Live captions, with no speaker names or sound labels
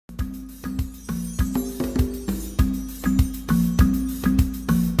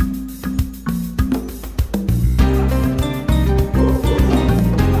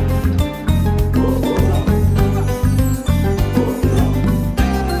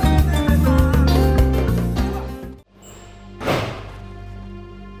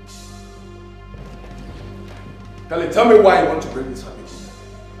Kelly, tell me why you want to break this habit.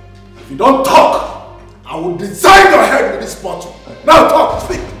 If you don't talk, I will design your head with this bottle. Now talk,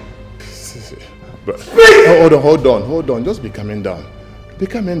 speak. But, speak! Hold on. Just be calming down. Be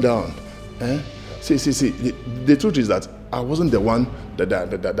calming down. Eh? See. The truth is that I wasn't the one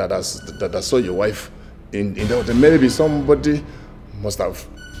that saw your wife in the hotel. Maybe somebody must have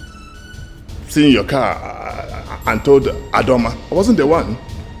seen your car and told Adoma. I wasn't the one.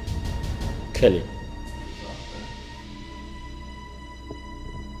 Kelly,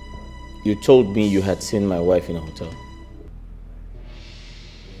 you told me you had seen my wife in a hotel.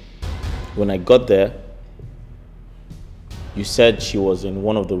 When I got there, you said she was in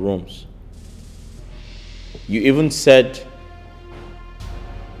one of the rooms. You even said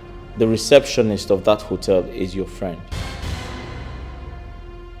the receptionist of that hotel is your friend.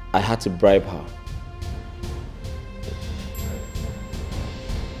 I had to bribe her.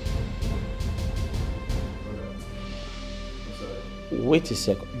 Wait a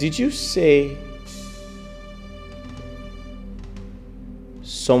second. Did you say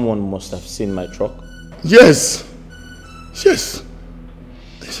someone must have seen my truck? Yes.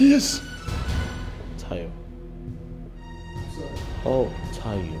 Tayo. Oh,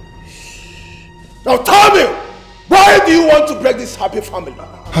 Tayo. Now tell me, why do you want to break this happy family?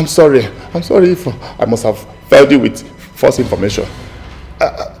 I'm sorry if I must have failed you with false information.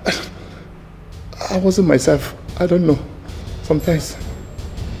 I wasn't myself. I don't know. Sometimes.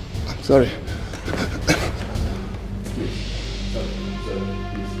 I'm sorry.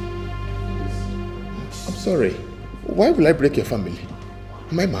 I'm sorry. Why will I break your family?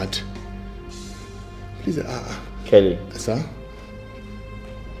 Am I mad? Please, Kelly. Sir?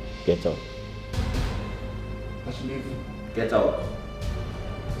 Get out. I should leave. Get out.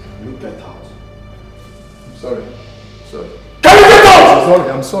 You get out. I'm sorry. Can you get out?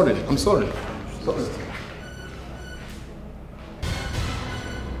 I'm sorry.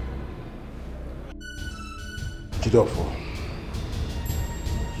 Jidofo,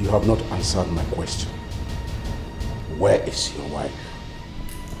 you have not answered my question. Where is your wife?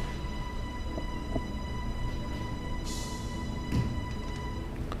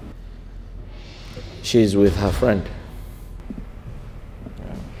 She's with her friend.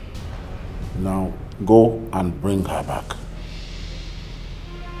 Now go and bring her back.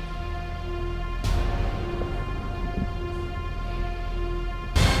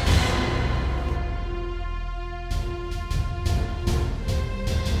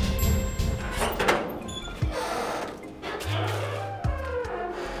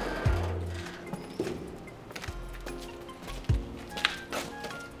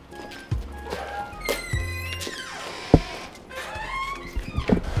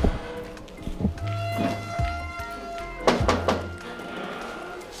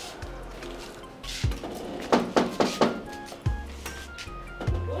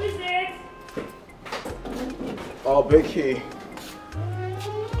 Oh, Becky.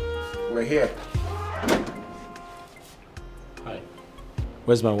 We're here. Hi.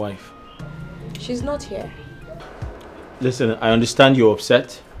 Where's my wife? She's not here. Listen, I understand you're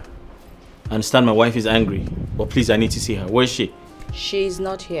upset. I understand my wife is angry. But please, I need to see her. Where is she? She's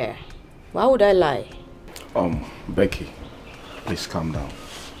not here. Why would I lie? Becky, please calm down.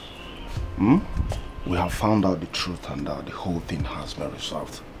 We have found out the truth and the whole thing has been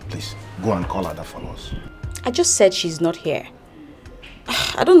resolved. Please, go and call her for us. I just said she's not here.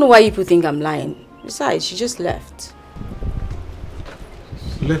 I don't know why people think I'm lying. Besides, she just left.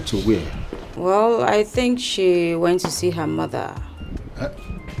 Left to where? Well, I think she went to see her mother.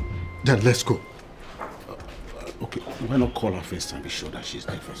 Then let's go. Okay, why not call her first and be sure that she's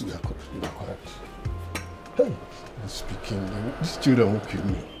there first? You are correct. Hey, I'm speaking. These children won't kill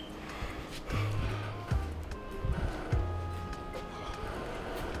me.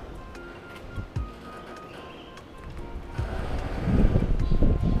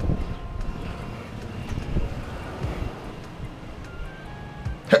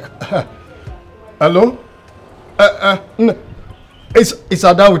 Hello? No. It's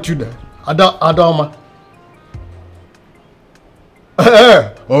Ada with you there. Adama.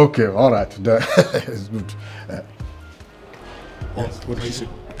 Okay, all right. It's good. What did she say?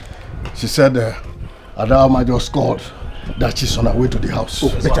 She said Adama just called that she's on her way to the house. Oh,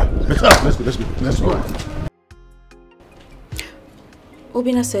 let's go.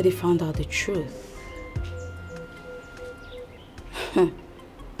 Obina said he found out the truth.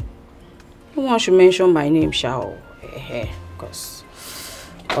 No one should mention my name, shall? Because...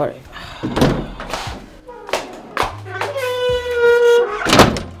 Alright.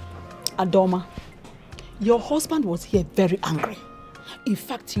 Adoma, your husband was here very angry. In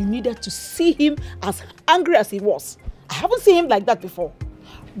fact, you needed to see him as angry as he was. I haven't seen him like that before.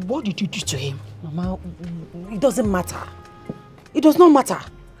 What did you do to him? Mama, it doesn't matter. It does not matter.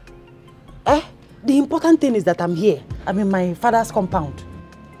 The important thing is that I'm here. I'm in my father's compound.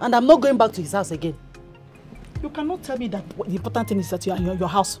 And I'm not going back to his house again. You cannot tell me that the important thing is that you are in your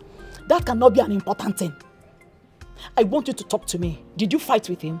house. That cannot be an important thing. I want you to talk to me. Did you fight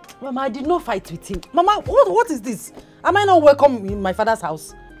with him? Mama, I did not fight with him. Mama, what is this? Am I not welcome in my father's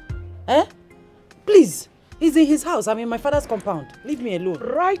house? Please, he's in his house. I'm in my father's compound. Leave me alone.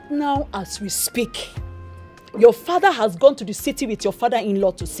 Right now, as we speak, your father has gone to the city with your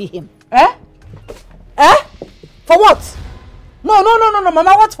father-in-law to see him. For what? No,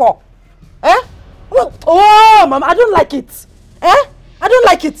 Mama, what for? Oh, Mama, I don't like it. I don't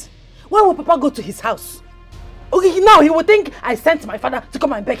like it. Why will Papa go to his house? Okay, now he will think I sent my father to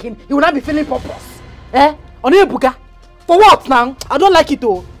come and beg him. He will not be feeling purpose. Onebuka. For what now? I don't like it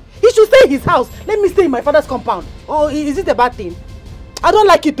though. He should stay in his house. Let me stay in my father's compound. Oh, is it a bad thing? I don't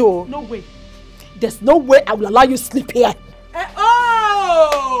like it though. No way. There's no way I will allow you to sleep here.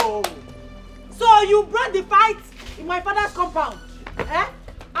 Oh! So you brought the fight in my father's compound? I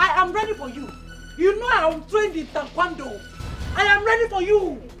am ready for you. You know I am trained in taekwondo. I am ready for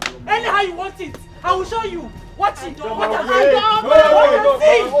you. Anyhow you want it, I will show you. Watch it. Watch and see.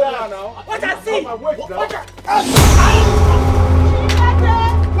 Watch and see. Watch and see.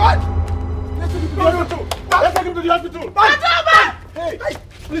 Let's take him to the hospital. Hey,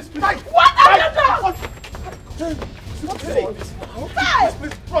 please. What have you done? Please,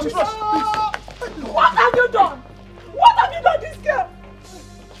 rush. What have you done? What have you done, this girl?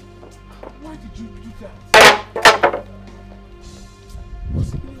 Why did you do that? What's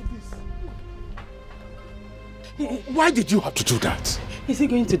the meaning of this? Why did you have to do that? Is he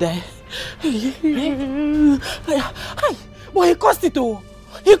going to die? But he caused it though.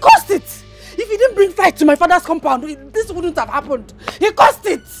 He caused it. If he didn't bring fight to my father's compound, this wouldn't have happened. He caused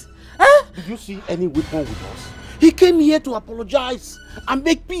it. Did you see any weapon with us? He came here to apologize and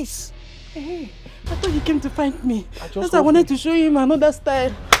make peace. I thought he came to find me. I wanted to show him another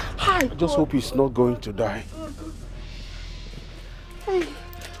style. I just hope he's not going to die. Hi.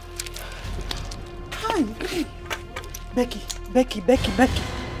 Becky.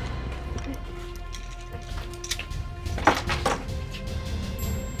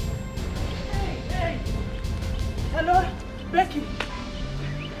 Hey. Hello, Becky,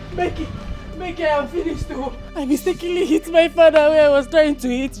 I'm finished too. I mistakenly hit my father where I was trying to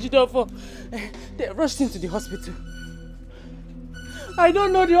hit Jidofo. They rushed him to the hospital. I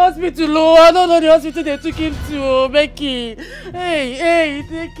don't know the hospital, I don't know the hospital they took him to, Becky. Hey,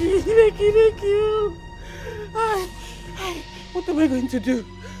 Becky. What am I going to do?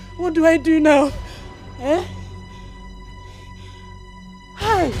 What do I do now? Hey,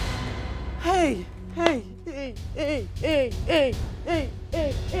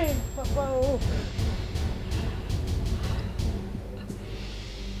 Papa. Oh.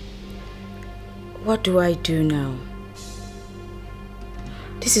 What do I do now?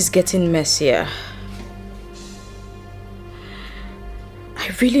 This is getting messier. I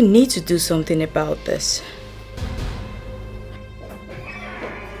really need to do something about this.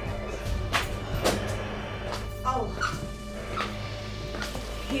 Oh,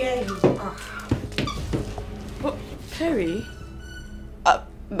 here you are. Oh, Perry?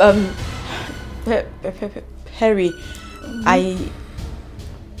 Perry,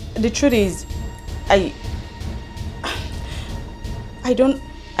 the truth is, I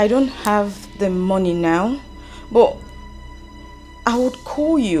don't have the money now, but I would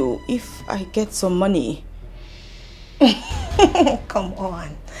call you if I get some money. Come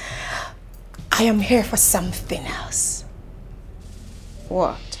on. I am here for something else.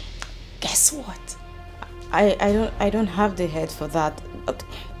 What? Guess what? I don't have the head for that.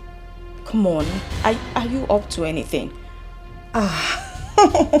 Come on, are you up to anything?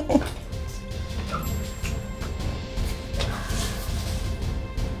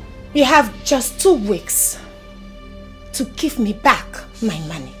 You have just 2 weeks to give me back my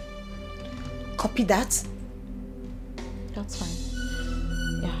money. Copy that? That's fine.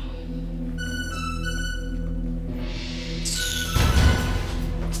 Yeah.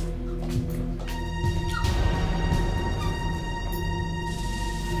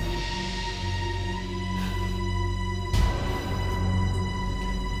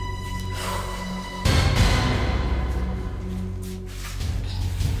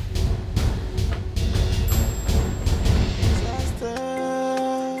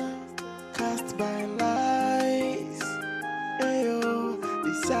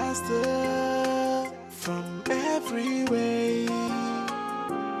 From every way.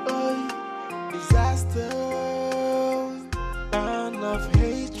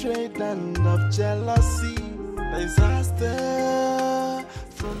 hatred and of jealousy. Disaster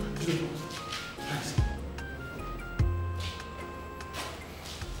from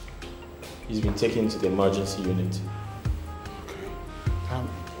He's been taken to the emergency unit. Okay.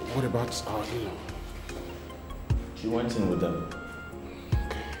 What about our in-law? He went in with them.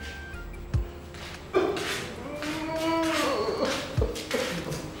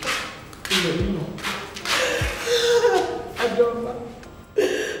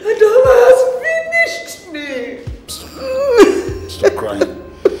 Adoma has finished me. Stop crying.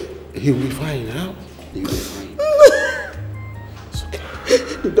 He'll be fine now. He'll be fine. It's okay.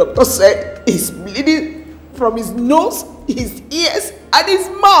 The doctor said he's bleeding from his nose, his ears, and his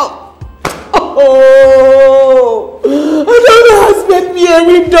mouth. Oh, Adoma has made me a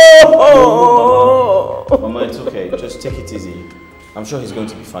widow. No. Mama, it's okay. Just take it easy. I'm sure he's going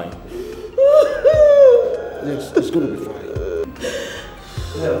to be fine. Yes, it's going to be fine.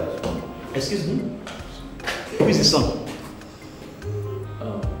 Excuse me? Who is his son?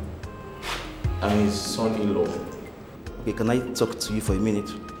 I'm his son-in-law. Okay, can I talk to you for a minute?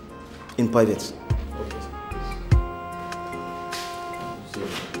 In private.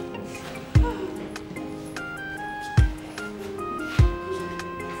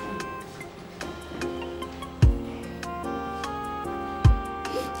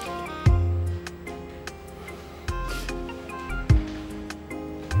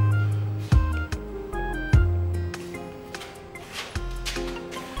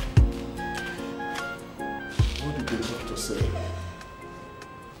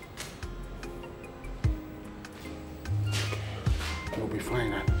 He'll be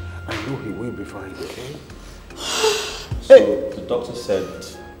fine. I know he will be fine, okay? So the doctor said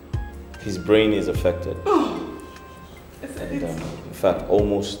his brain is affected. And in fact,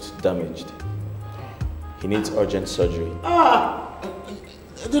 almost damaged. He needs urgent surgery.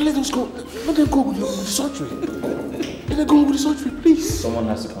 Then let us go. Let them go with the surgery. Let them go with the surgery, please. Someone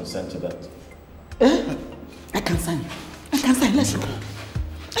has to consent to that. I can sign. I can sign. Let's go.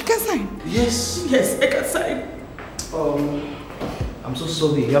 I can sign. Yes. Yes, I can sign. I'm so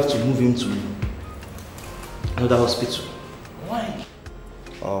sorry. You have to move him to another hospital. Why?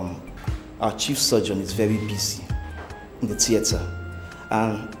 Our chief surgeon is very busy in the theater.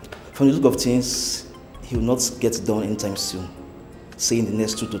 And from the look of things, he will not get done anytime soon. Say in the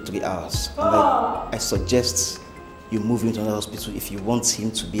next 2 to 3 hours. And I suggest you move him to another hospital if you want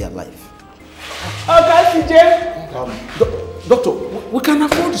him to be alive. Okay, CJ. Doctor, we can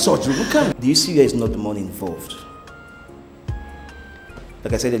afford the surgery. We can. The issue here is not the money involved.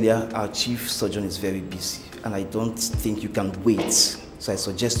 Like I said earlier, our chief surgeon is very busy, and I don't think you can wait. So I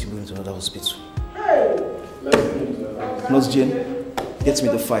suggest you move him to another hospital. Nurse Jane, get me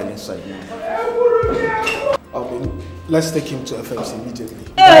the file inside now. Let's take him to FMC immediately.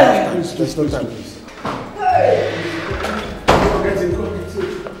 There's no time, please. Go get him.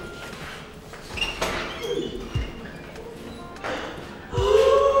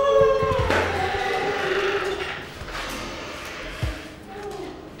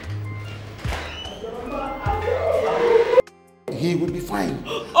 He will be fine.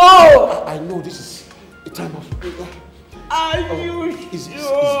 Oh! I know this is a time of... Are you sure?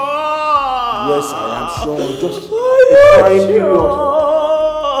 Yes, I am sure. Just Are you sure? You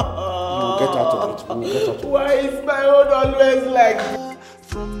will get out of it. We will get out of it. Why is my own always like this?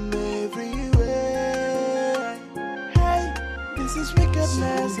 from everywhere? Hey, this is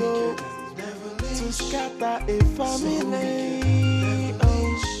wickedness, oh, to scatter a family.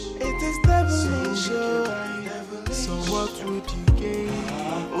 Oh, it is devilish, oh. So what would you gain?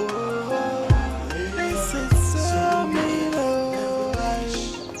 Oh, this is so mean, oh,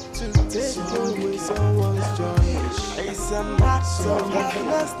 to take away someone's joy. It's an act of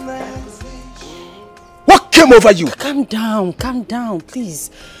helplessness. What came over you? Calm down, please.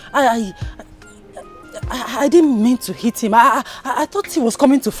 I didn't mean to hit him. I thought he was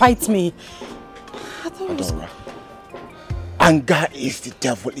coming to fight me. I thought it was... Anger is the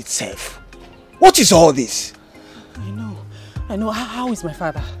devil itself. What is all this? I know. How is my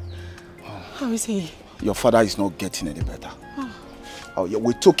father? How is he? Your father is not getting any better. Oh, yeah,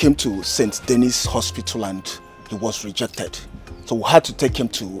 we took him to St. Denis Hospital and he was rejected. So we had to take him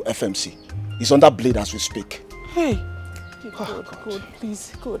to FMC. He's under bleed as we speak. Hey. God,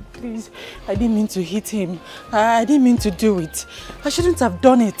 please. I didn't mean to hit him. I didn't mean to do it. I shouldn't have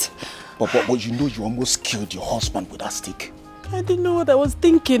done it. But you know you almost killed your husband with that stick. I didn't know what I was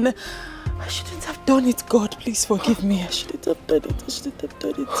thinking. I shouldn't have done it. God, please forgive me. I shouldn't have done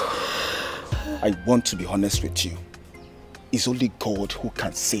it. I want to be honest with you. It's only God who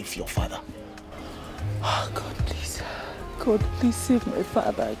can save your father. Oh, God, please. God, please save my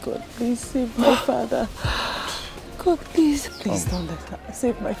father. God, please save my father. God, please don't let her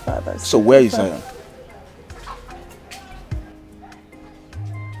save my father. So where is Zion?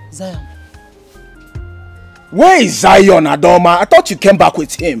 Zion. Where is Zion, Adoma? I thought you came back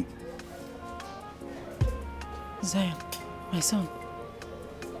with him. Zion, my son.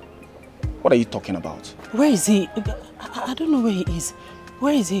 What are you talking about? Where is he? I don't know where he is.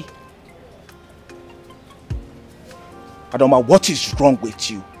 Where is he? Adoma, what is wrong with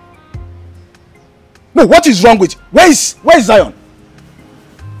you? No, what is wrong with you? Where is Zion?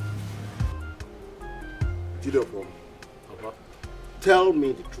 Jidofo, tell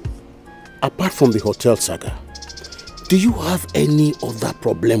me the truth. Apart from the hotel saga, do you have any other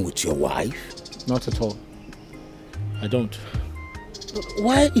problem with your wife? Not at all. I don't.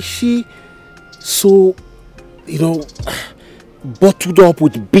 Why is she so, bottled up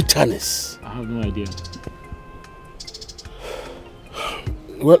with bitterness? I have no idea.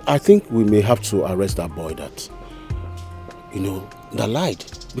 Well, I think we may have to arrest that boy that lied.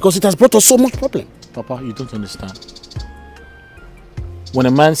 Because it has brought us so much problem. Papa, you don't understand. When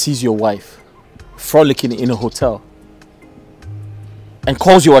a man sees your wife frolicking in a hotel and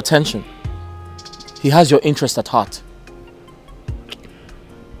calls your attention, he has your interest at heart.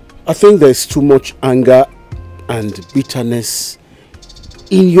 I think there's too much anger and bitterness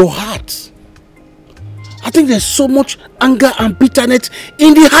in your heart. I think there's so much anger and bitterness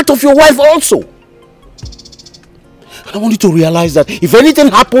in the heart of your wife also. I want you to realize that if anything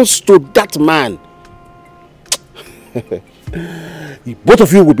happens to that man, both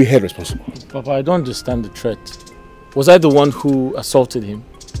of you will be held responsible. Papa, I don't understand the threat. Was I the one who assaulted him?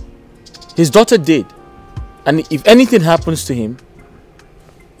 His daughter did. And if anything happens to him,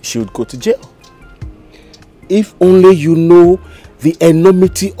 she would go to jail. If only you know the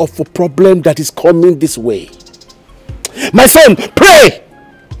enormity of a problem that is coming this way. My son, pray!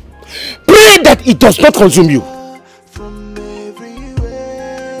 Pray that it does not consume you. From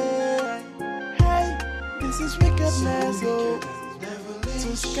everywhere. Hey, this is wickedness, oh.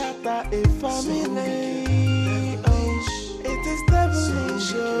 To scatter a family. Oh, it is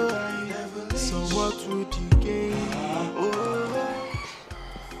devilish, oh. So what would you gain?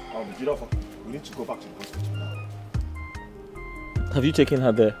 We need to go back to the hospital now. Have you taken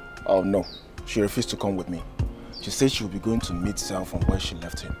her there? Oh no, she refused to come with me. She said she will be going to meet Zion from where she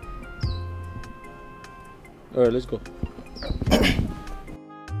left him. Alright, let's go.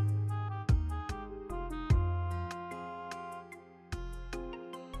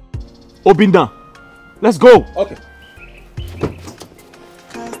 Obinna, let's go. Okay.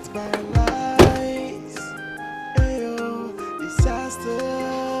 Cast by lights, ayo, disaster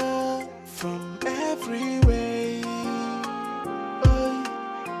from every way. Oh,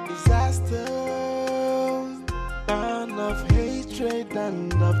 disaster, burn of hatred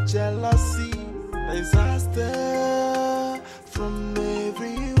and of jealousy. Disaster from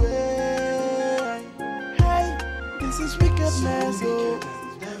everywhere. Hey, this is wickedness, oh.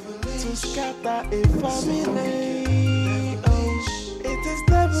 To scatter a family. Oh, it is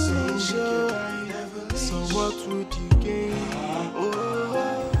devilish, oh. So what would you gain?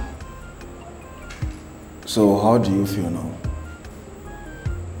 Oh. So how do you feel now?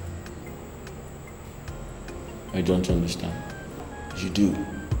 I don't understand. You do.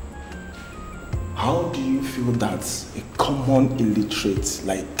 How do you feel that a common illiterate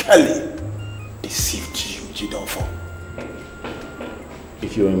like Kelly deceived you, Jidofo?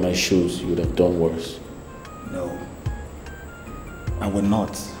 If you were in my shoes, you would have done worse. No, I would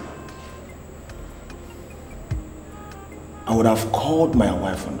not. I would have called my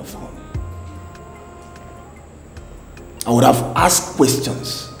wife on the phone. I would have asked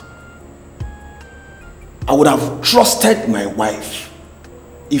questions. I would have trusted my wife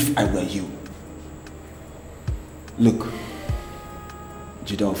if I were you. Look,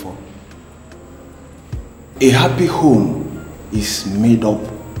 Jidofo, a happy home is made up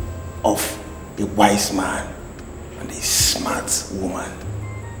of a wise man and a smart woman.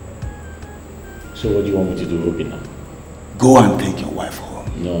 So what do you want me to do, Obinna? Go and take your wife home.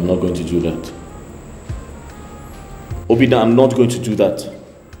 No, I'm not going to do that. Obinna, I'm not going to do that.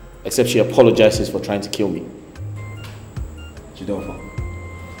 Except she apologizes for trying to kill me. Jidofo,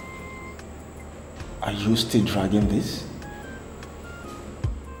 are you still dragging this?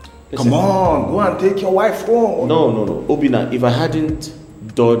 Listen. Come on, go and take your wife home. No. Obinna, if I hadn't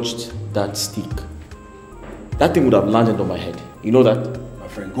dodged that stick, that thing would have landed on my head. You know that? My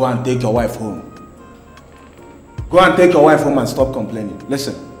friend, go and take your wife home. Go and take your wife home and stop complaining.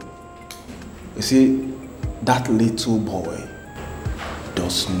 Listen, you see, that little boy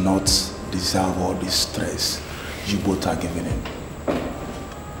does not deserve all this stress. you both are giving him.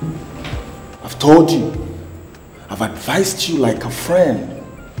 I've told you. I've advised you like a friend.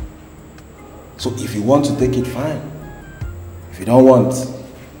 So if you want to take it, fine. If you don't want,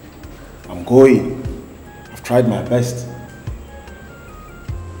 I'm going. I've tried my best.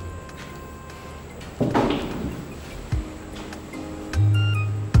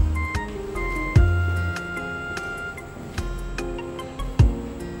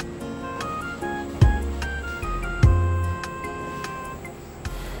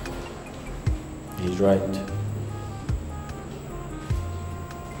 He's right.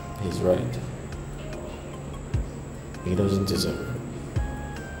 He's right. He doesn't deserve it.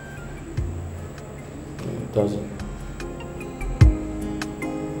 He doesn't.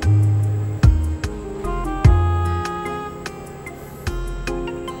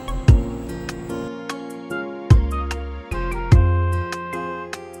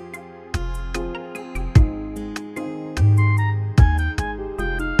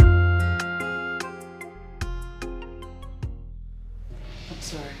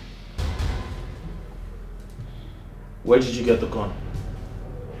 Where did you get the gun?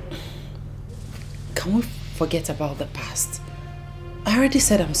 Can we forget about the past? I already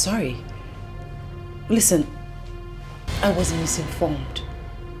said I'm sorry. Listen, I was misinformed.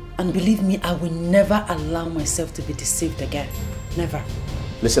 And believe me, I will never allow myself to be deceived again. Never.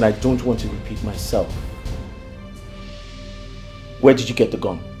 Listen, I don't want to repeat myself. Where did you get the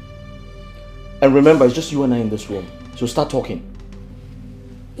gun? And remember, it's just you and I in this room. So start talking.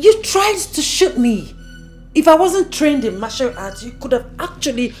 You tried to shoot me. If I wasn't trained in martial arts, you could have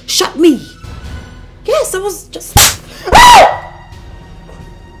actually shot me. Yes, I was just... You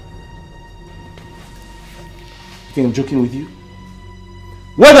think I'm joking with you?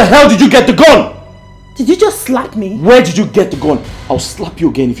 Where the hell did you get the gun? Did you just slap me? Where did you get the gun? I'll slap you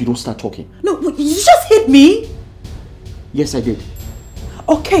again if you don't start talking. No, you just hit me. Yes, I did.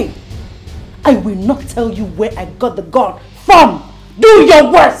 Okay. I will not tell you where I got the gun from. Do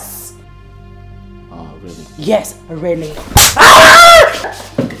your worst. Really? Yes, really.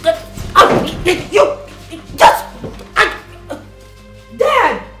 You just...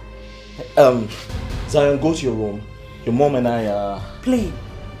 Dad! Zion, go to your room. Your mom and I are... Playing.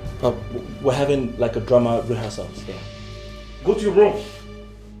 We're having like a drama rehearsal. Yeah. Go to your room.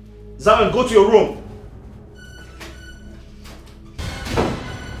 Zion, go to your room.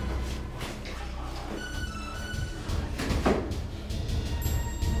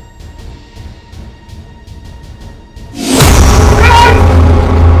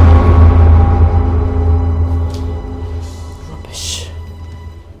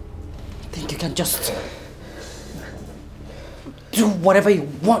 Just do whatever you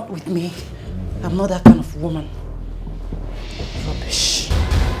want with me. I'm not that kind of woman. Rubbish.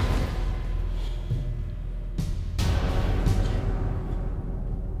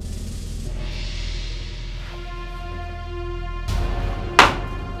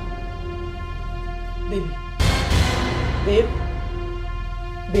 Baby. Babe.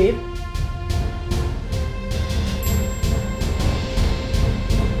 Babe.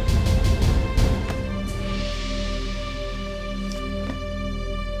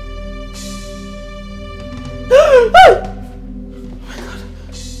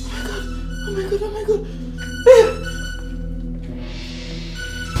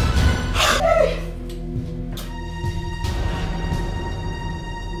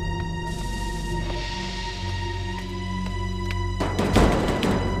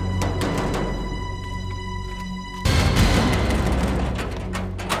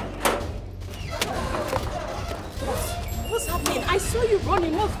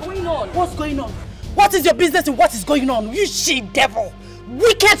 What is your business and what is going on? You she-devil!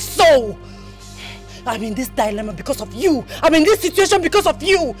 Wicked soul! I'm in this dilemma because of you. I'm in this situation because of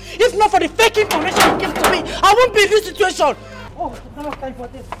you. If not for the fake information you gave to me, I won't be in this situation. Oh, I don't have time for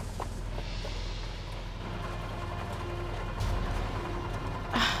this.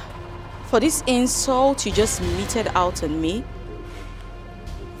 For this insult you just meted out on me,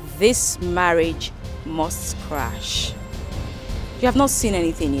 this marriage must crash. You have not seen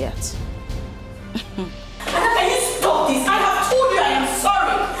anything yet. Can you stop this? I have told you I am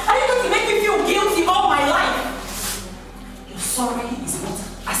sorry. Are you going to make me feel guilty all my life? Your sorry is not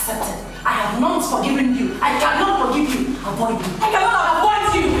accepted. I have not forgiven you. I cannot forgive you. Avoid me. I cannot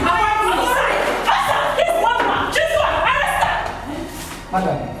avoid you. Avoid me. Arrest her! This woman! This one! Arrest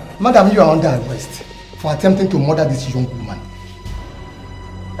her! Madam, you are under arrest for attempting to murder this young woman.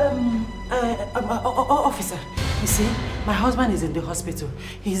 Officer, you see, my husband is in the hospital.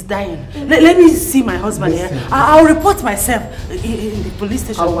 He's dying. Let me see my husband here. I'll report myself in the police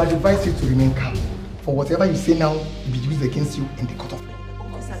station. I will advise you to remain calm. for whatever you say now will be used against you in the court of law.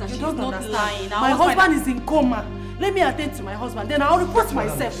 You don't understand. My husband is in coma. Let me attend to my husband. Then I'll report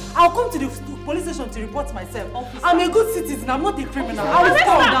myself. I'll come to the police station to report myself. Officer. I'm a good citizen. I'm not a criminal. I will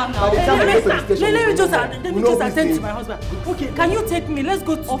come down now. Let me just attend to my husband. Okay, can you take me? Let's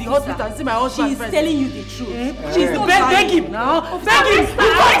go to the hospital and see my husband. She's telling you the truth. She's beg him now. Beg him.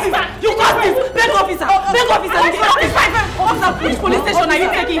 You caused this. Beg officer. Beg officer. Officer, which police station are you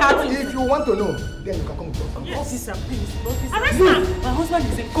taking her to? If you want to know, then you can come with us. Officer, please. Arrest him. My husband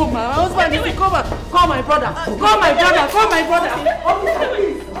is in coma. My husband is in coma. Call my brother. Call my brother. Call my brother. Officer,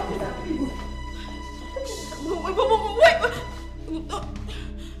 please.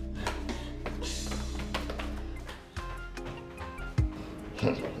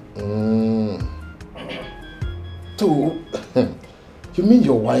 So, you mean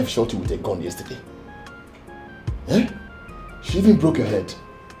your wife shot you with a gun yesterday? Eh? She even broke your head.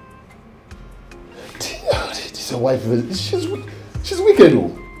 This your wife, she's wicked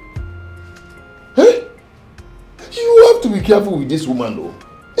though. Eh? You have to be careful with this woman though.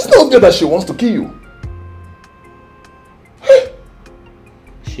 It's not good that she wants to kill you.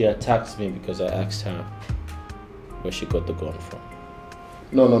 She attacked me because I asked her where she got the gun from.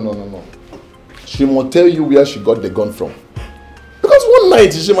 No. She must tell you where she got the gun from. Because one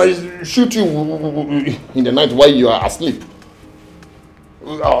night she might shoot you in the night while you are asleep.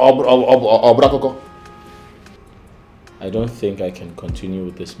 I don't think I can continue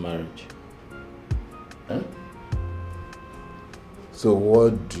with this marriage. Huh? So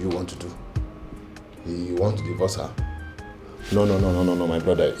what do you want to do? You want to divorce her? No, my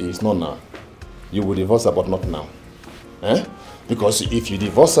brother. It's not now. You will divorce her, but not now. Eh? Because if you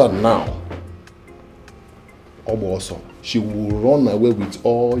divorce her now, also, she will run away with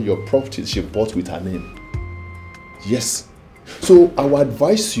all your properties she bought with her name. Yes. So I would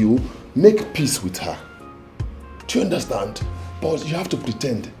advise you, make peace with her. Do you understand? But you have to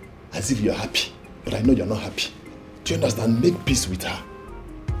pretend as if you're happy. But I know you're not happy. Do you understand? Make peace with her.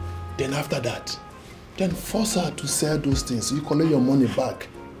 Then after that, then force her to sell those things so you collect your money back.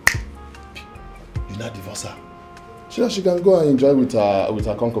 You not divorce her. So that she can go and enjoy with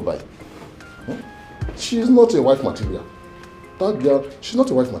her concubine. Huh? She is not a wife material. That girl, she's not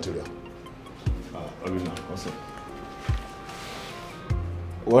a wife material. Arina, what's up?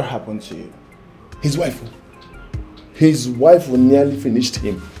 What happened to you? His wife. His wife nearly finished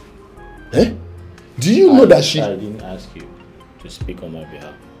him. Eh? Do you know that she... I didn't ask you to speak on my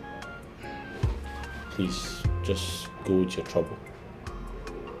behalf. Please, just go with your trouble.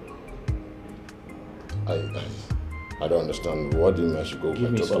 I don't understand. What do you mean I should go with my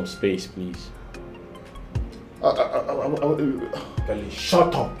trouble? Give me some space, please.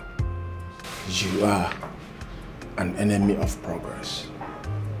 Shut up. You are an enemy of progress.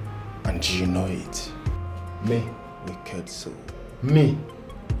 And you know it. Me? Wicked soul. Me?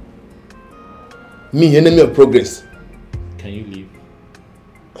 Me, enemy of progress? Can you leave?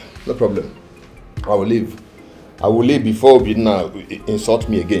 No problem. I will leave. I will leave before you now insult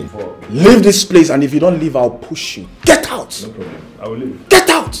me again. Leave this place, and if you don't leave, I'll push you. Get out! No problem. I will leave. Get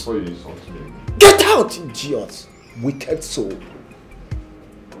out! Before you insult me again. Get out, idiot! Wicked soul.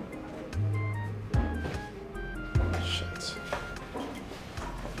 Shit.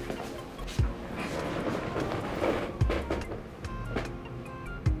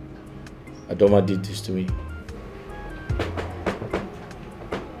 Adoma did this to me.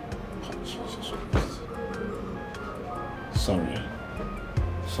 Sorry.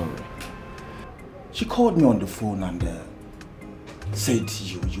 She called me on the phone and said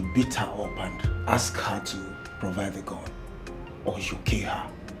you beat her up and asked her to provide the gun, or you kill her.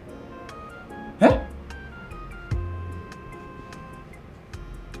 Huh?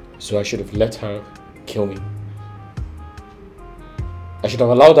 So I should have let her kill me. I should have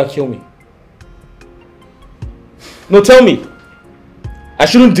allowed her kill me. No, tell me. I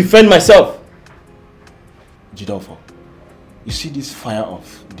shouldn't defend myself. Jidolfo, you see this fire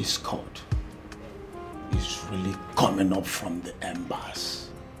of discord is really coming up from the embers.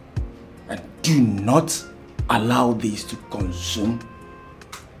 And do not allow this to consume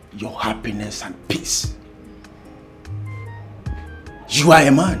your happiness and peace. You are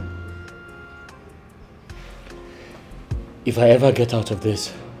a man. If I ever get out of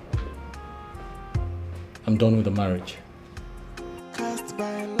this, I'm done with the marriage. Cast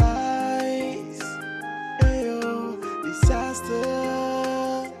by lies, ayo,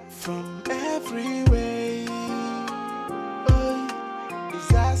 disaster from every way. Oh,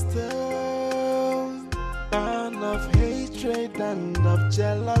 disaster, and of hatred and of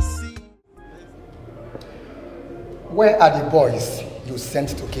jealousy. Where are the boys you sent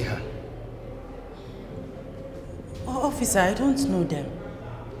to kill her? Officer, I don't know them.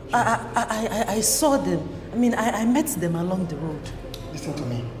 I saw them. I mean, I met them along the road. Listen to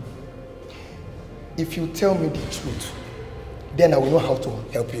me. If you tell me the truth, then I will know how to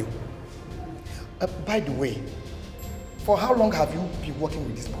help you. By the way, for how long have you been working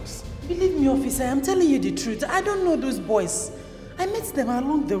with these boys? Believe me, officer, I'm telling you the truth. I don't know those boys. I met them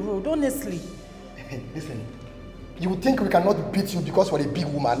along the road, honestly. Listen, you think we cannot beat you because you're a big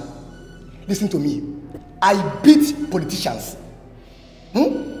woman? Listen to me. I beat politicians.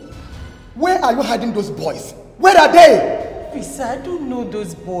 Where are you hiding those boys? Where are they? Officer, I don't know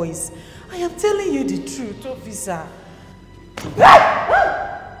those boys. I am telling you the truth, officer.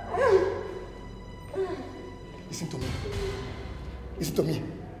 Listen to me. Listen to me.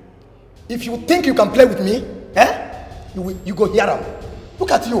 If you think you can play with me, you go hear them.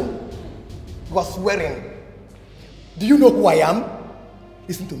 Look at you. You are swearing. Do you know who I am?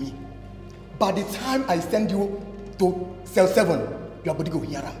 Listen to me. By the time I send you to cell 7, your body go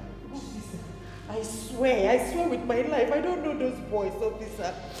hear them. I swear with my life, I don't know those boys,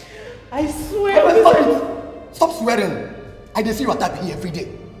 officer. I swear. Stop swearing. I dey see you attack me every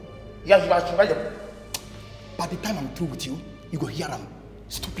day. Yeah, you are swearing. By the time I'm through with you, you go hear them.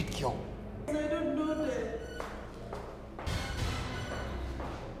 Stupid girl. I don't know them.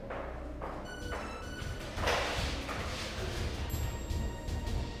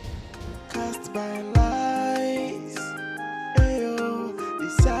 Cast by lies, ayo,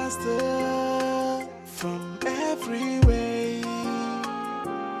 disaster from every way.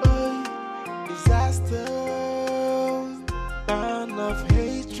 Oh, disaster, burn of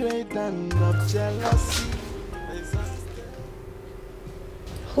hatred and of jealousy.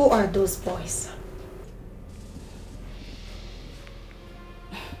 Who are those boys?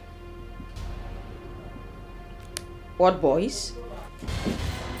 What boys?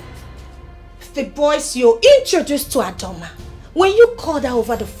 The boys you introduced to Adoma when you called her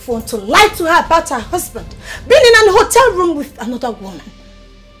over the phone to lie to her about her husband being in an hotel room with another woman.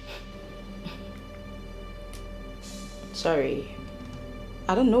 Sorry,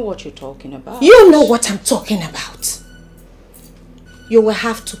 I don't know what you're talking about. You know what I'm talking about. You will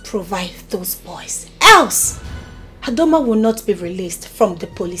have to provide those boys. Else, Adoma will not be released from the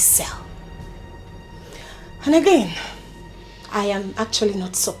police cell. And again, I am actually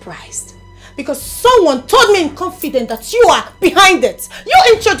not surprised. Because someone told me in confidence that you are behind it.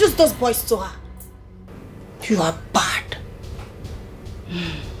 You introduced those boys to her. You are bad.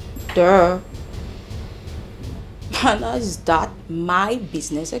 Duh. And is that my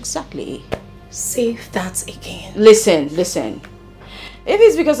business exactly? Say that again. Listen. If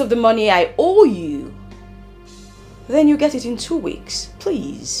it's because of the money I owe you, then you get it in 2 weeks,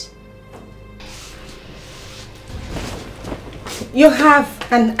 please. You have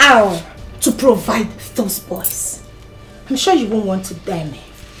an hour to provide those boys. I'm sure you won't want to dare me.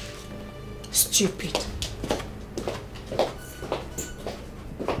 Stupid.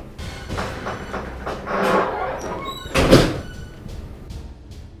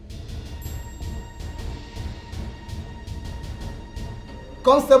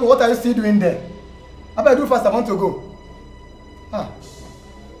 Constable, what are you still doing there? I better do fast, I want to go.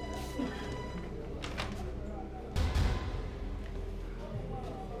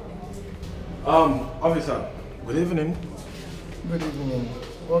 Officer, good evening. Good evening.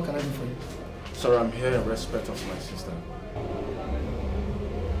 What can I do for you? Sir, I'm here in respect of my sister.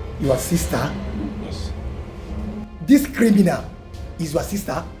 Your sister? Yes. This criminal is your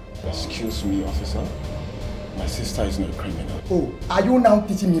sister? Excuse me, officer. My sister is not a criminal. Oh, are you now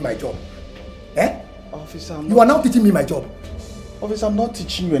teaching me my job? Officer, you are now teaching me my job. Officer, I'm not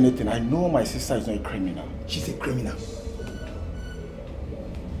teaching you anything. I know my sister is not a criminal. She's a criminal.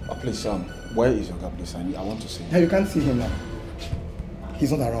 Please, where is your guy, please? I want to see him. Now you can't see him now.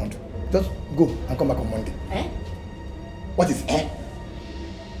 He's not around. Just go and come back on Monday. What is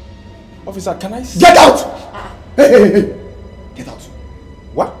Officer, can I see? Get out! Hey! Get out.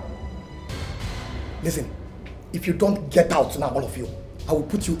 What? Listen, if you don't get out now, all of you, I will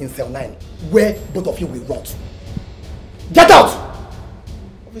put you in cell 9, where both of you will rot. Get out!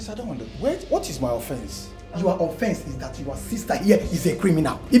 Officer, I don't understand. What is my offense? Your offense is that your sister here is a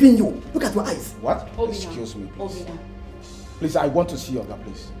criminal. Even you. Look at your eyes. What? Excuse me, please. Please, I want to see your guy,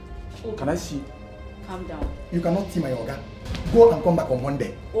 please. Can I see? Calm down. You cannot see my Oga. Go and come back on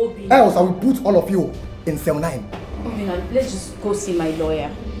Monday. Else I will put all of you in cell 9. Let's just go see my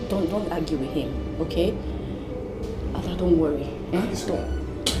lawyer. Don't argue with him, okay? Don't worry.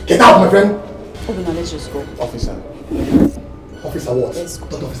 Get out, my friend! Obina, let's just go. Officer. Officer what? Let's go.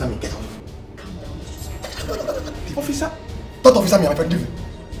 Don't officer me, get out. Calm down. Officer? Don't officer me, my friend, leave.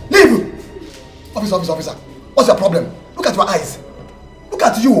 Leave! Officer. What's your problem? Look at your eyes. Look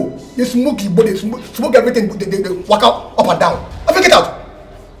at you. They smoke your body, smoke everything. They walk out up and down. I think it out.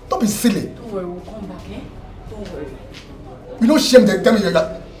 Don't be silly. Don't worry, we'll come back, eh? Don't worry. You know shame they tell me you're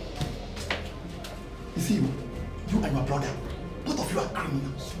that. You see you and your brother, both of you are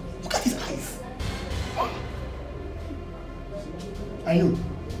criminals. Look at his eyes. And you,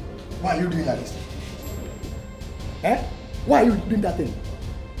 why are you doing like this? Eh? Why are you doing that thing?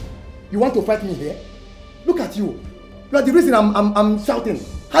 You want to fight me here? Look at you. You are the reason I'm shouting,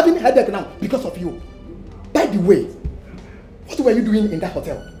 having a headache now because of you. By the way, what were you doing in that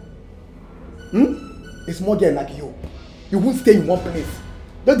hotel? A small girl like you. You won't stay in one place.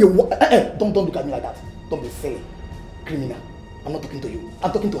 Don't look at me like that. Don't be silly. Criminal. I'm not talking to you.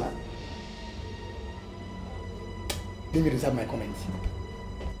 I'm talking to her. Let me reserve my comments.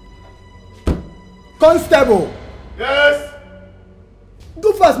 Constable! Yes?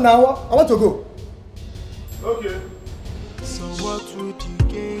 Do fast now. I want to go. Okay. So what would you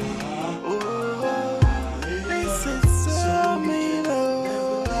gain? This is so mean,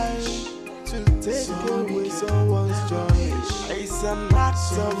 to take away someone's joy. It's an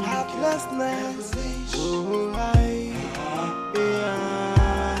act of heartlessness.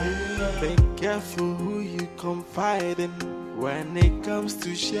 Be careful who you confide in when it comes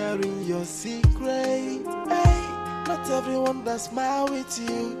to sharing your secret. Not everyone that smile with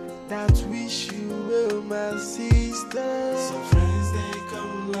you that wish you well, my sister. Some friends they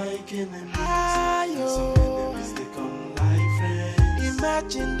come like enemies. Some enemies they come like friends.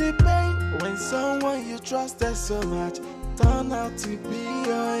 Imagine the pain when someone you trusted so much turn out to be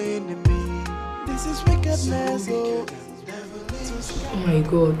your enemy. This is wickedness. Oh my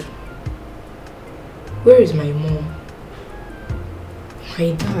God. Where is my mom?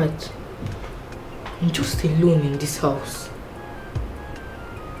 My dad? I'm just alone in this house.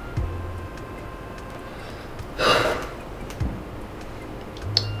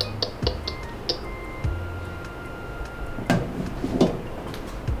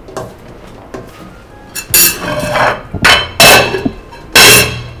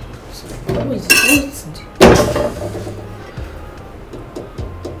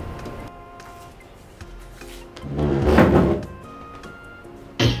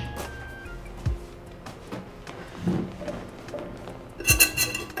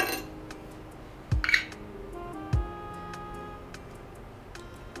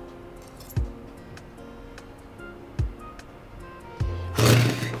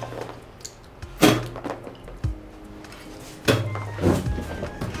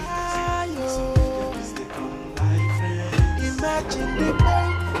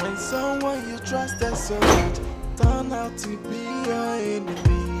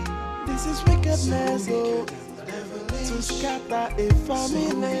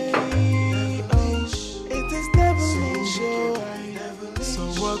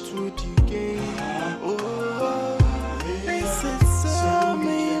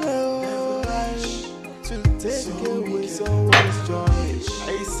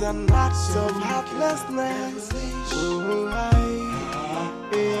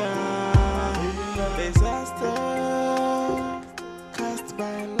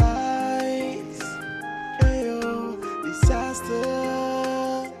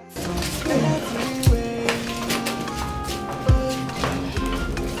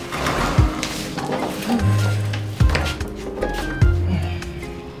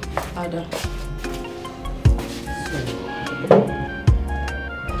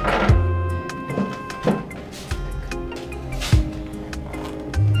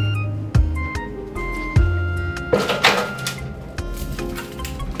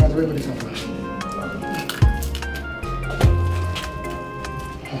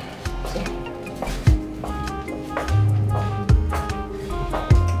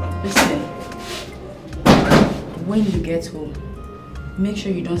 When you get home, make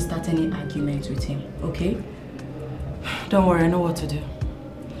sure you don't start any arguments with him, okay? Don't worry, I know what to do.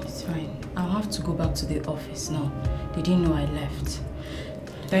 It's fine. I'll have to go back to the office now. They didn't know I left.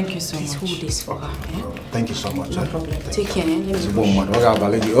 Thank you so much. Please hold this for her. Eh? Thank you so much. No problem. Take care.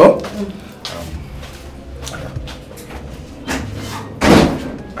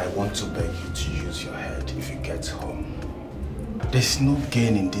 I want to beg you to use your head if you get home. There's no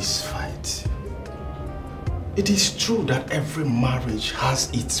gain in this fight. It is true that every marriage has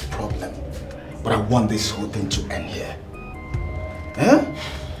its problem, but I want this whole thing to end here. Eh?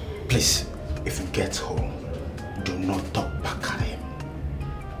 Please, if you get home, do not talk back at him.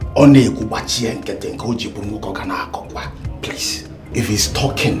 Please, if he's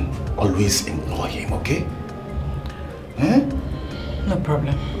talking, always ignore him, okay? Eh? No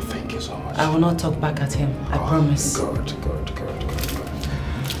problem. Thank you you so much. I will not talk back at him. I promise. Good.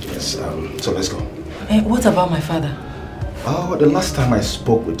 Yes, so let's go. Hey, what about my father? Oh, the last time I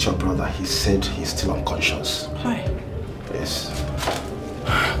spoke with your brother, he said he's still unconscious. Hi. Yes.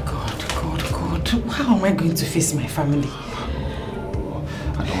 God. How am I going to face my family?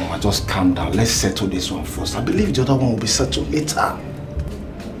 I don't know, just calm down. Let's settle this one first. I believe the other one will be settled later.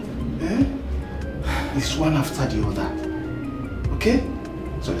 It's one after the other. Okay?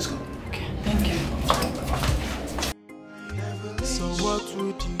 So let's go. Okay, thank you. So what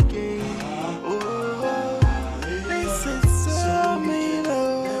would you gain? This is so mean,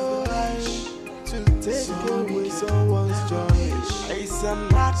 to take away someone's joy. It's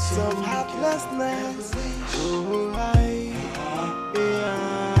an act of heartlessness.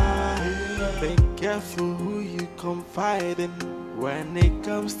 Be careful who you confide in when it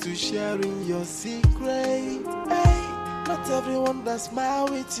comes to sharing your secret. Not everyone that smile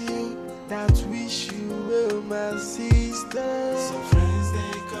with you that wish you well, my sister. Some friends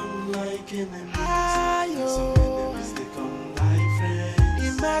they come like enemies. Some enemies they come like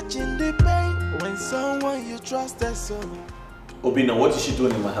friends. Imagine the pain when someone you trusted so. Obina, what is she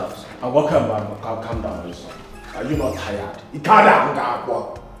doing in my house? Calm down, listen. Are you not tired?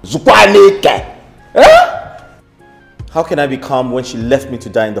 How can I be calm when she left me to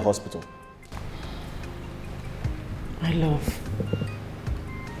die in the hospital? My love.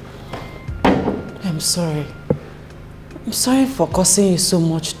 I'm sorry. I'm sorry for causing you so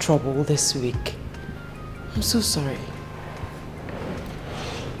much trouble this week. I'm so sorry.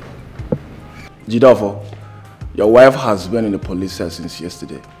 Jidofo, your wife has been in the police cell since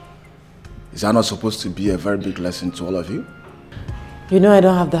yesterday. Is that not supposed to be a very big lesson to all of you? You know I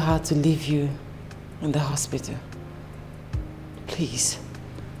don't have the heart to leave you in the hospital. Please.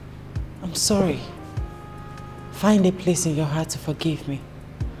 I'm sorry. Find a place in your heart to forgive me.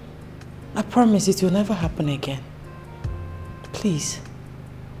 I promise it will never happen again. Please.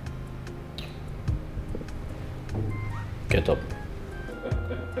 Get up.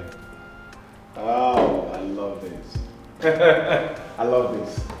 Oh, I love this. I love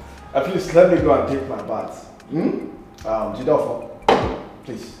this. Please let me go and take my bath. Jidofo,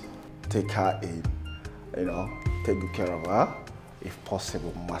 please take her in. Take good care of her. If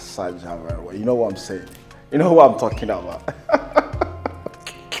possible, massage her very well. You know what I'm saying? You know what I'm talking about.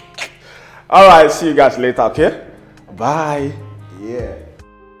 Alright, see you guys later, okay? Bye. Yeah.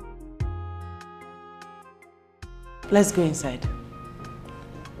 Let's go inside.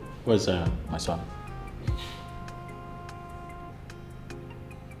 Where's my son?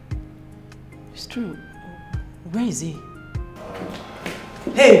 It's true. Where is he?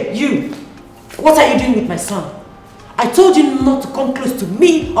 Hey, you! What are you doing with my son? I told you not to come close to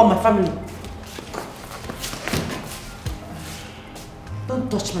me or my family. Don't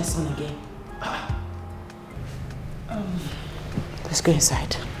touch my son again. Let's go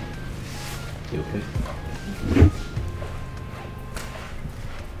inside. You okay?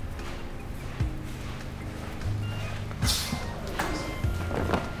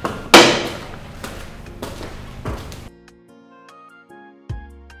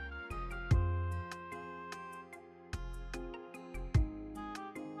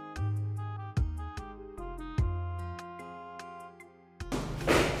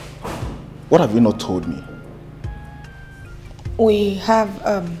 What have you not told me? We have,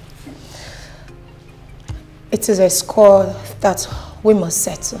 it is a score that we must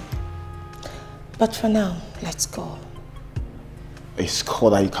settle. But for now, let's go. A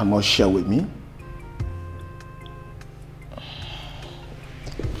score that you cannot share with me?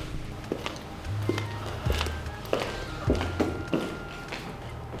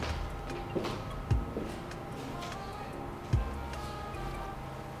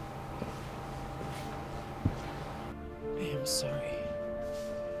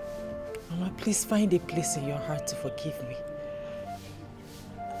 Please find a place in your heart to forgive me.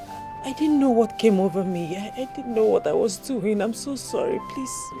 I didn't know what came over me. I didn't know what I was doing. I'm so sorry,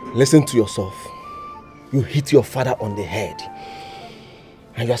 please. Listen to yourself. You hit your father on the head.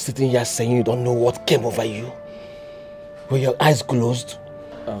 And you're sitting here saying you don't know what came over you. With your eyes closed.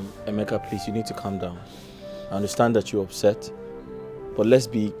 Emeka, please, you need to calm down. I understand that you're upset. But let's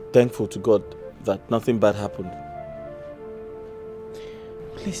be thankful to God that nothing bad happened.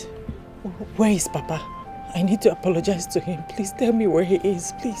 Please. Where is Papa? I need to apologize to him. Please tell me where he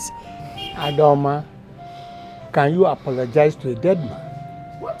is, please. Adoma, can you apologize to a dead man?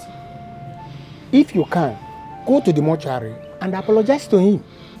 What? If you can, go to the mortuary and apologize to him.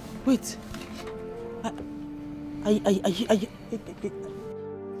 Wait. Are you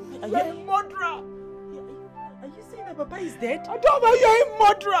a murderer? Are you saying that Papa is dead? Adoma, you're a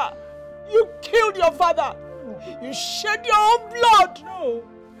murderer! You killed your father. You shed your own blood. No,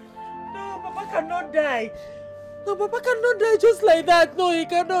 Papa cannot die. No, Papa cannot die just like that. No, he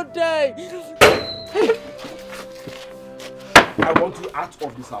cannot die. I want you out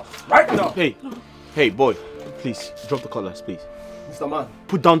of this house right now. Hey, boy, please drop the cutlass, please. Mr. Man,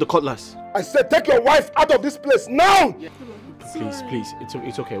 put down the cutlass. I said take your wife out of this place now. Please,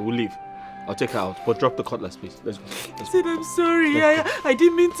 it's okay. We'll leave. I'll take her out, but drop the cutlass, please. Let's go. I said I'm sorry. I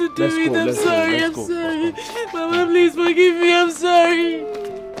didn't mean to do it. I'm sorry. I'm sorry. Mama, please forgive me. I'm sorry.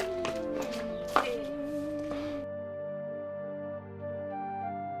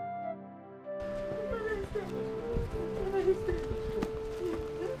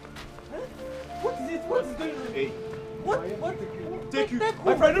 What is going on? Hey. What? Take you.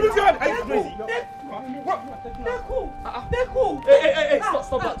 My friend, let me see. Are you crazy? Deku. Hey,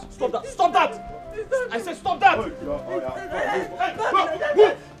 stop that. I said stop that. Don't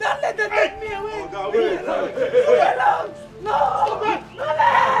let them take me away. No. Stop that.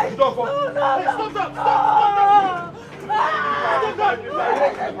 No. Stop that.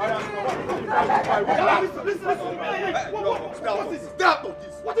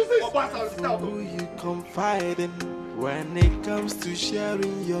 What is this? Who you confide in when it comes to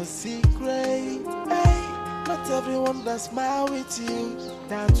sharing your secret? Hey, not everyone that smile with you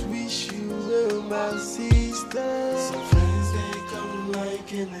that wish you well, my sister. Some friends they come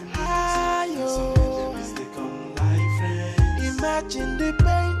like enemies. Some enemies they come like friends. Imagine the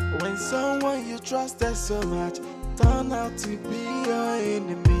pain when someone you trusted so much turn out to be your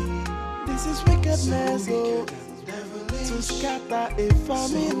enemy. This is wickedness, to scatter a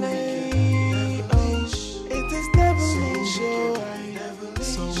family. It is devilish,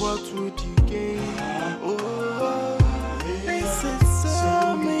 so what would you gain? This is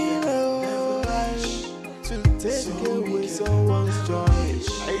so mean, to take away someone's joy.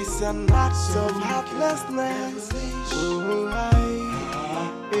 It's an act of heartlessness.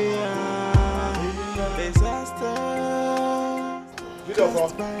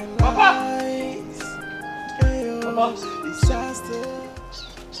 Disaster. Papa!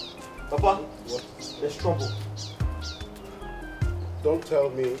 Papa, what? There's trouble. Don't tell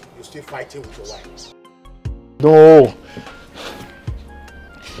me you're still fighting with your wife. No.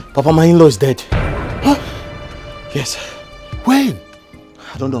 Papa, my in-law is dead. Huh? Yes. When?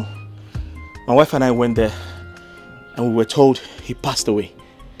 I don't know. My wife and I went there and we were told he passed away.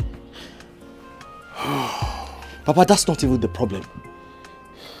 Papa, that's not even the problem.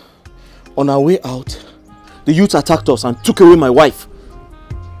 On our way out, the youths attacked us and took away my wife.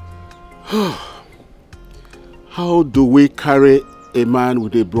 How do we carry a man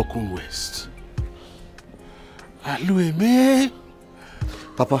with a broken waist?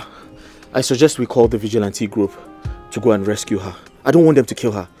 Papa, I suggest we call the vigilante group to go and rescue her. I don't want them to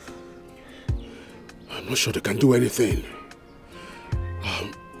kill her. I'm not sure they can do anything.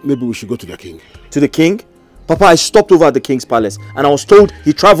 Maybe we should go to the king. To the king? Papa, I stopped over at the king's palace and I was told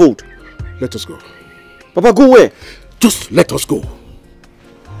he traveled. Let us go. Papa, go where? Just let us go.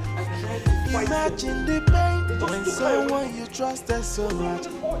 Imagine the pain when someone you trusted so much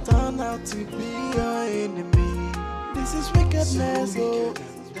turn out to be your enemy. This is wickedness, to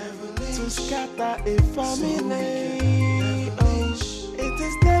scatter a family. It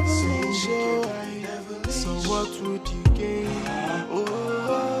is devilish, so what would you gain?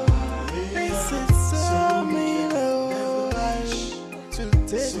 This is so mean, to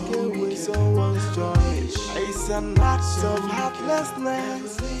take away someone's joy. It's an act of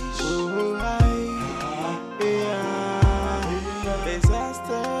heartlessness.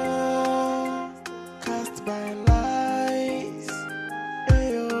 Disaster cast by lies.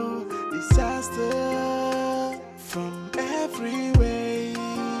 Disaster from every way.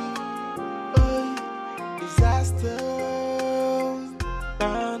 Disaster,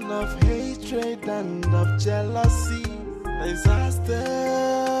 burn of hatred and of jealousy.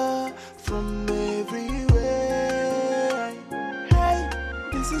 Disaster from everywhere. Hey,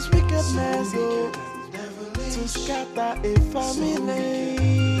 this is wickedness, to scatter a family.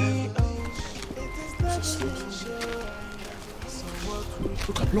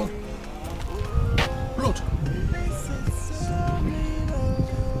 Look at blood. Blood.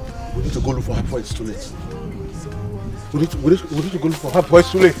 We need to go look for her before it's too late. We need to go look for her before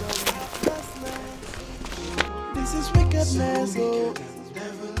it's too late. This is wickedness,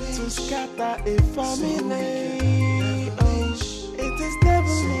 to scatter a family. It is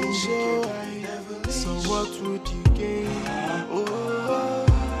devilish, so what would you gain?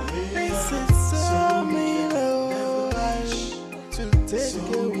 This is so mean, to take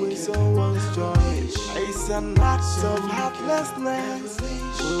away someone's joy. It's an act of heartlessness.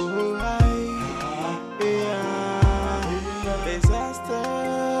 Oh, disaster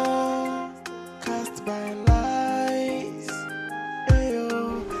cast by lies.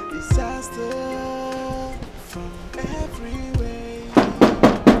 Ayo, disaster from every way.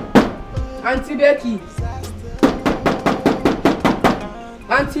 Auntie Becky.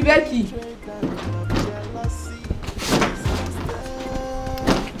 Auntie Becky.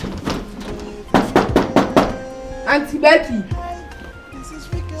 Auntie Becky. This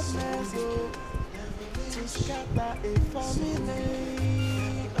is wickedness, oh, to scatter a family.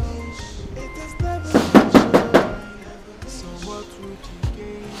 Oh, it is never sure. So what would you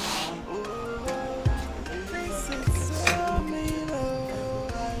gain? Oh, this is so mean, oh,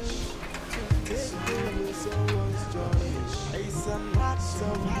 to take away someone's joy. It's an act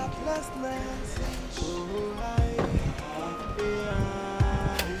of heartlessness. Oh,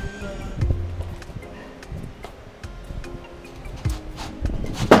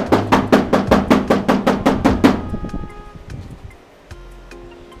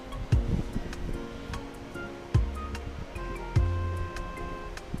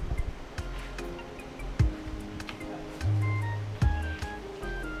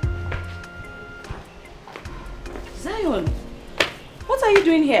 Zion, what are you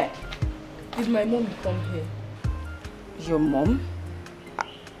doing here? Did my mom come here? Your mom?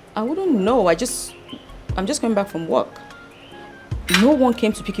 I wouldn't know. I'm just coming back from work. No one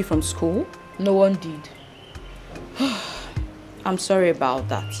came to pick you from school? No one did. I'm sorry about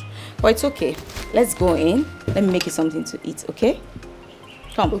that. But it's okay. Let's go in. Let me make you something to eat, okay?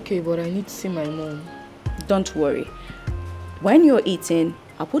 Come. Okay, but I need to see my mom. Don't worry. When you're eating,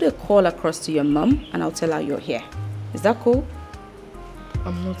 I'll put a call across to your mom and I'll tell her you're here. Is that cool?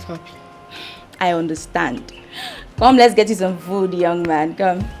 I'm not happy. I understand. Come, let's get you some food, young man.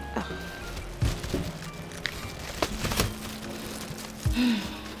 Come.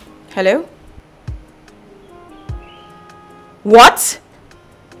 Hello? What?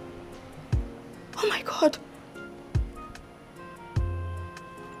 Oh my God.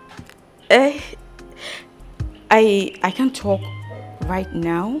 I can't talk right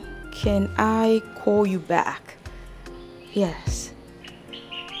now. Can I call you back? Yes.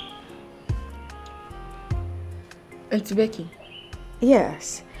 Auntie Becky?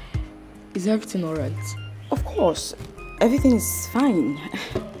 Yes. Is everything alright? Of course. Everything is fine.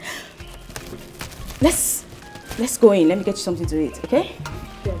 Let's go in. Let me get you something to eat, okay?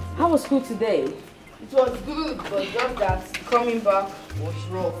 Yes. How was school today? It was good, but just that coming back was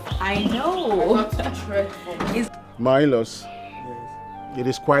rough. I know. I got dreadful. My in-laws, it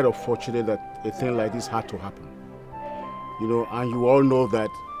is quite unfortunate that a thing like this had to happen. You know, and you all know that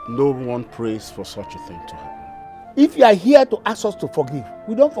no one prays for such a thing to happen. If you are here to ask us to forgive,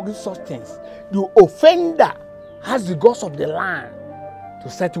 we don't forgive such things. The offender has the gods of the land to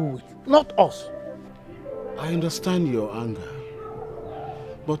settle with, not us. I understand your anger,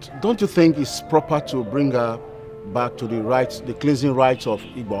 but don't you think it's proper to bring her back to the cleansing rites of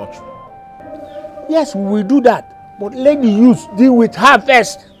Igbochu? Yes, we will do that, but let the youth deal with her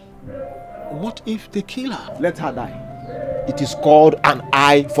first. What if they kill her? Let her die. It is called an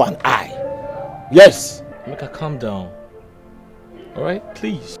eye for an eye. Yes. Make her calm down. Alright,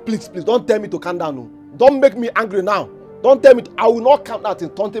 please. Please, don't tell me to calm down. No. Don't make me angry now. Don't tell me I will not calm down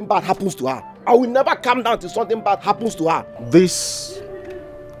till something bad happens to her. I will never calm down till something bad happens to her. This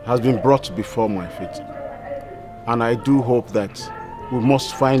has been brought before my feet, and I do hope that we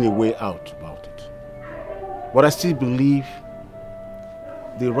must find a way out about it. But I still believe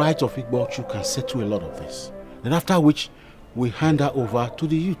the right of Igbochu can settle a lot of this. And after which, we hand her over to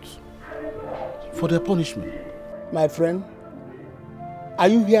the youth for their punishment. My friend, are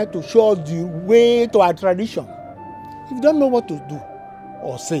you here to show us the way to our tradition? If you don't know what to do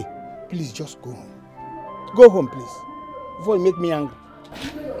or say, please just go home. Go home, please, before you make me angry.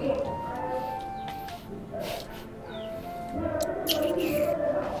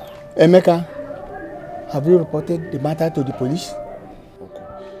 Emeka, have you reported the matter to the police? Okay.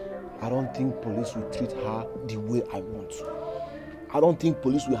 I don't think police will treat her the way I want. I don't think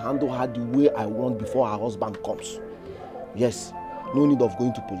police will handle her the way I want before her husband comes. Yes, no need of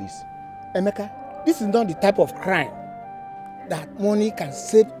going to police. Emeka, this is not the type of crime that money can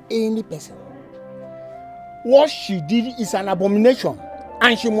save any person. What she did is an abomination,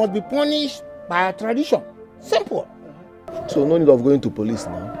 and she must be punished by our tradition. Simple. So no need of going to police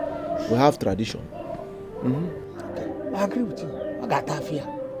now. We have tradition. Okay. I agree with you. I got her fear.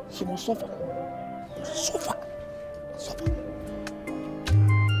 She must suffer. Suffer. Suffer.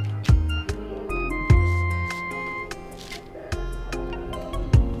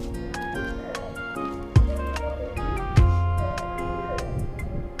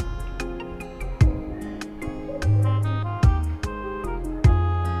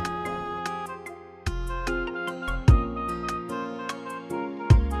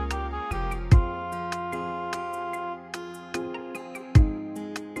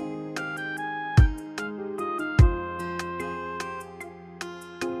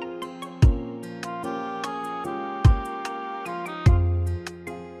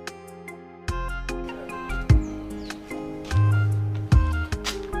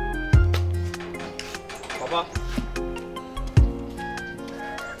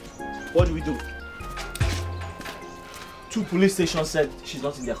 What do we do? 2 police stations said she's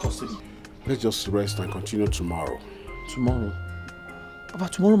not in their custody. Let's just rest and continue tomorrow. Tomorrow?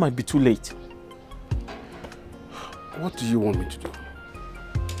 But tomorrow might be too late. What do you want me to do?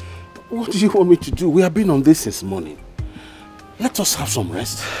 What do you want me to do? We have been on this since morning. Let us have some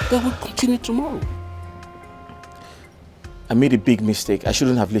rest. Then we'll continue tomorrow. I made a big mistake. I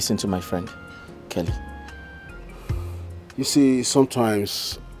shouldn't have listened to my friend, Kelly. You see,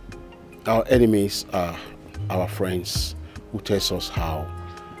 sometimes our enemies are our friends who tell us how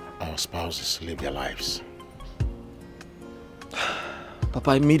our spouses live their lives.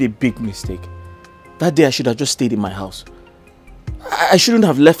 Papa, I made a big mistake. That day I should have just stayed in my house. I shouldn't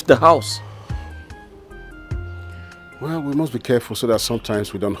have left the house. Well, we must be careful so that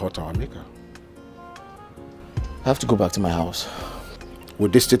sometimes we don't hurt our maker. I have to go back to my house.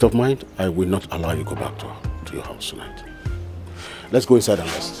 With this state of mind, I will not allow you to go back to your house tonight. Let's go inside and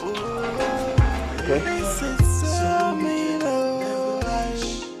rest. Okay?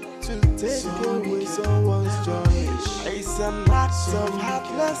 It's an act of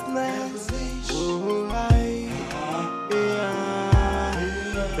heartlessness.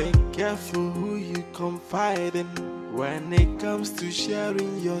 Be careful who you confide in when it comes to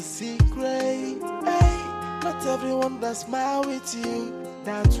sharing your secret. Not everyone that smile with you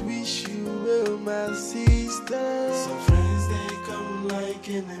that wish you well, my sister. Some friends they come like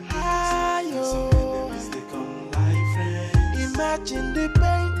enemies. Some enemies they come like friends. Imagine the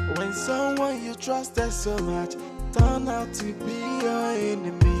pain when someone you trusted so much turn out to be your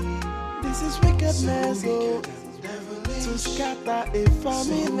enemy. This is wickedness, to scatter a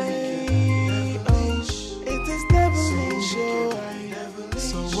family. It is devilish,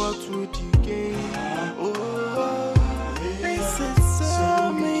 so what would you gain? This is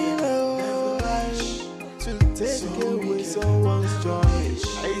so mean, to take away someone's joy.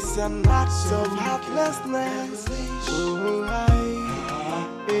 It's an act of heartlessness.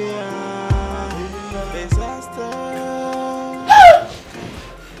 Disaster.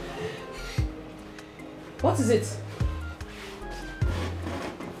 What is it?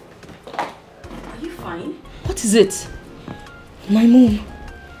 Are you fine? What is it? My mom.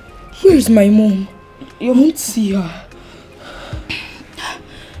 Where is my mom? You won't see her.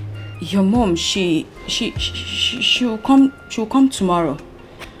 Your mom, she'll come tomorrow.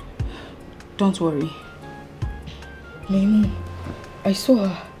 Don't worry. My mom, I saw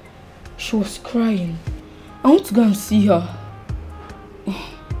her. She was crying. I want to go and see her.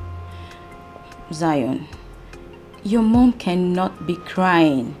 Zion, your mom cannot be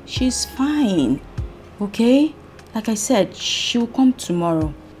crying. She's fine. Okay? Like I said, she'll come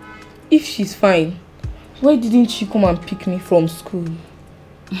tomorrow. If she's fine, why didn't she come and pick me from school?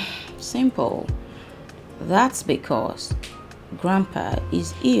 Simple. That's because Grandpa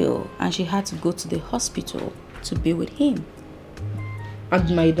is ill and she had to go to the hospital to be with him.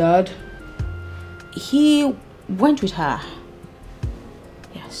 And my dad? He went with her.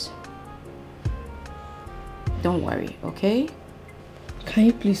 Yes. Don't worry, okay? Can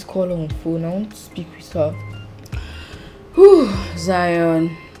you please call her on phone? I want to speak with her. Whew,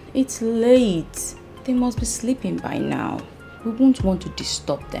 Zion, it's late. They must be sleeping by now. We won't want to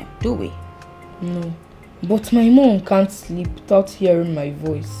disturb them, do we? No. But my mom can't sleep without hearing my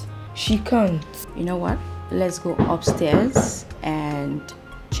voice. She can't. You know what? Let's go upstairs and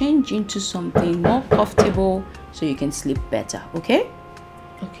change into something more comfortable so you can sleep better, okay?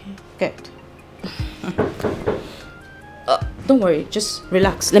 Okay. Good. Don't worry, just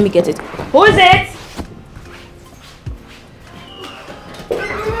relax. Let me get it. Who is it?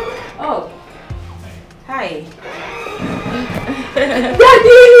 Oh. Hi.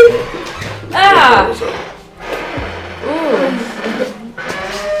 Daddy! Ah! Ooh.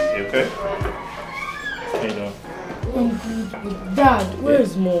 You okay? How you doing? I'm good. Dad, where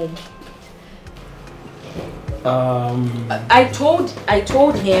is mom? I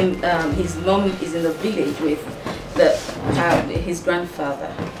told him his mom is in the village with his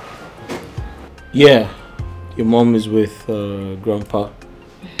grandfather. Yeah, your mom is with Grandpa.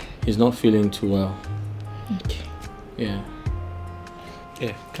 He's not feeling too well. Okay. Yeah.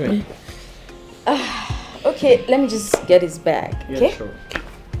 Yeah, come here. Okay, let me just get his bag, okay? Yeah, sure.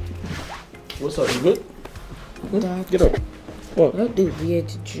 What's up, you good? Dad, get up. What? What a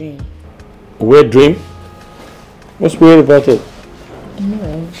weird dream. A weird dream? What's weird about it?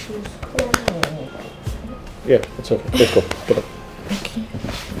 No, she was calling. Yeah, it's okay. Let's go. Get up. Okay.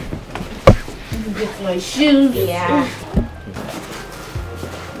 Let me get my shoes. Yeah.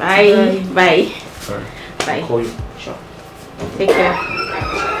 Bye. Bye. Sorry. Bye. I'll call you. Sure. Take care.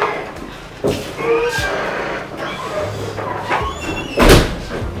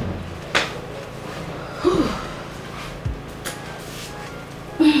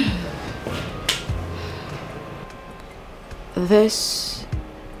 This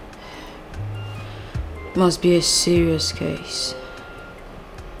must be a serious case.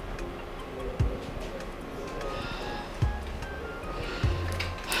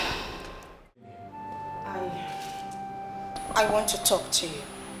 I want to talk to you.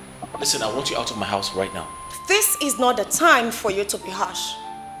 Listen, I want you out of my house right now. This is not the time for you to be harsh.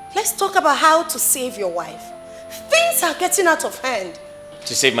 Let's talk about how to save your wife. Things are getting out of hand.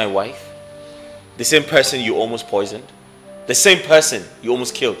 To save my wife? The same person you almost poisoned? The same person you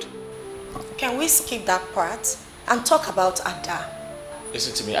almost killed? Can we skip that part and talk about Ada?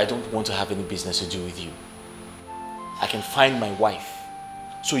 Listen to me, I don't want to have any business to do with you. I can find my wife.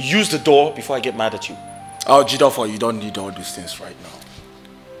 So use the door before I get mad at you. Oh, Jidofor, you don't need all these things right now.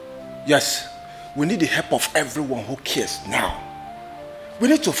 Yes, we need the help of everyone who cares now. We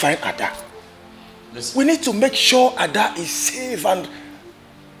need to find Ada. Listen. We need to make sure Ada is safe and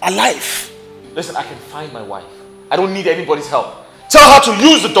alive. Listen, I can find my wife. I don't need anybody's help. Tell her to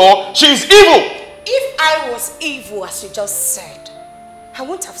use the door. She is evil. If I was evil, as you just said, I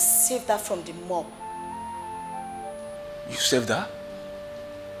wouldn't have saved her from the mob. You saved her?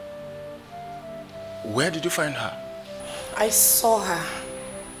 Where did you find her? I saw her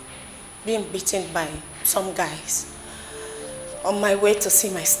being beaten by some guys on my way to see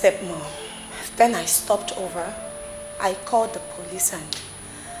my stepmom. Then I stopped over. I called the police and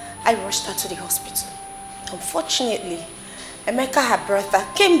I rushed her to the hospital. Unfortunately, Emeka, her brother,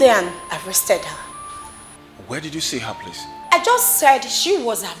 came there and arrested her. Where did you see her, please? I just said she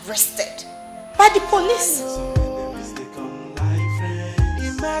was arrested by the police.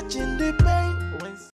 Imagine the pain.